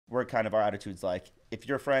we're kind of, our attitude's like, if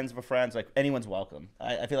you're friends with friends, like anyone's welcome.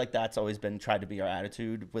 I feel like that's always been tried to be our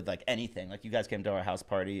attitude with like anything. Like you guys came to our house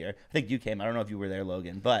party, or I think you came. I don't know if you were there,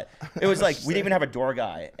 Logan, but it was like we didn't even have a door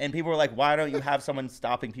guy, and people were like, "Why don't you have someone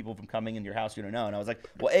stopping people from coming in your house you don't know?" And I was like,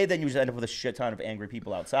 "Well, A, then you just end up with a shit ton of angry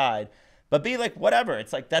people outside." But be like, whatever.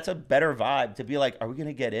 It's like, that's a better vibe to be like, are we going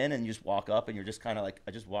to get in? And you just walk up and you're just kind of like,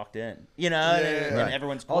 I just walked in, you know, and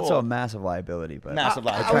everyone's cool. Also a massive liability, but massive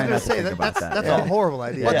liability. I was going to say, that's a horrible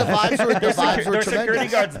idea. But the vibes were there's security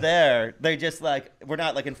guards there. They just like, we're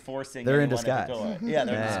not like enforcing. They're in disguise. Yeah,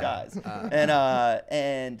 they're in disguise.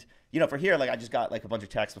 And you know, for here, like I just got like a bunch of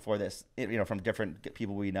texts before this, you know, from different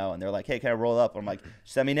people we know. And they're like, hey, can I roll up? I'm like,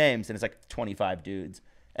 send me names. And it's like 25 dudes.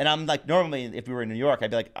 And I'm like, normally, if we were in New York, I'd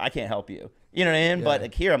be like, I can't help you. You know what I mean? Yeah. But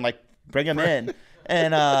like here, I'm like, bring them in.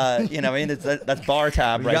 And, you know, I mean, that's bar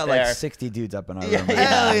tab right there. We got like 60 dudes up in our room.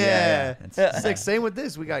 Hell yeah. It's like, same with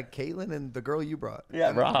this. We got Caitlin and the girl you brought.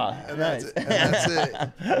 Yeah, raw. And that's it. And that's it.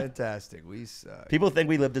 Fantastic. We suck. People think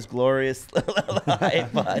we live this glorious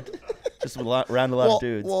life, but just around a lot of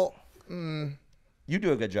dudes. Well, you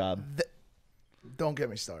do a good job. Don't get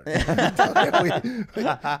me started.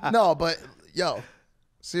 No, but, yo.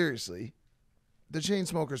 Seriously, the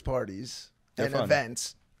Chainsmokers parties and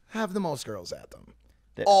events have the most girls at them.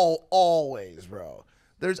 Always, bro.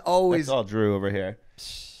 There's always. That's all Drew over here.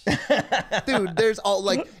 Dude, there's all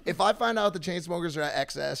like, if I find out the Chainsmokers are at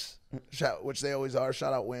XS, which they always are,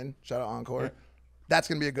 shout out Win, shout out Encore, that's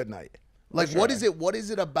going to be a good night. Like, sure. What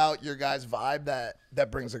is it about your guys' vibe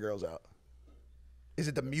that brings the girls out? Is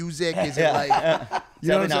it the music? Is it like you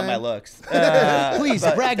know not my looks? Please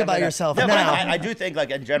brag about yourself now. I do think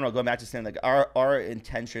like in general, going back to saying like our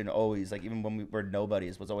intention always, like even when we were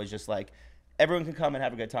nobodies, was always just like everyone can come and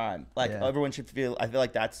have a good time. Like everyone should feel. I feel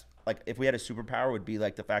like that's like if we had a superpower, would be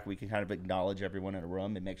like the fact we can kind of acknowledge everyone in a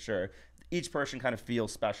room and make sure each person kind of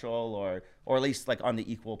feels special or at least like on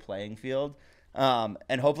the equal playing field.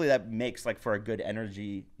 And hopefully that makes like for a good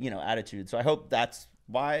energy, you know, attitude. So I hope that's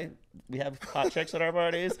why we have hot chicks at our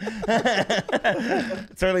parties.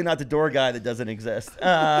 Certainly not the door guy that doesn't exist.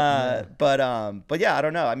 But yeah, I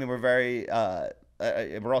don't know. I mean, we're very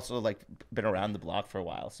we're also like been around the block for a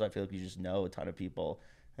while, so I feel like you just know a ton of people.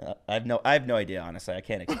 I have no idea, honestly. I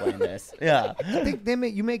can't explain this. Yeah, I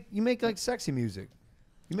think you make like sexy music.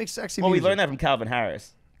 You make sexy music. Well, we learned that from Calvin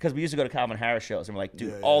Harris because we used to go to Calvin Harris shows, and we're like,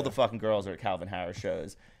 dude, all the fucking girls are at Calvin Harris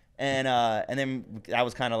shows. And then I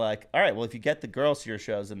was kind of like, all right, well, if you get the girls to your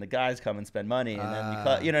shows and the guys come and spend money, and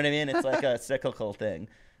then you know what I mean? It's like a cyclical thing.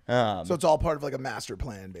 So it's all part of like a master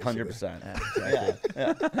plan, basically. 100%.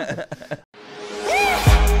 Yeah.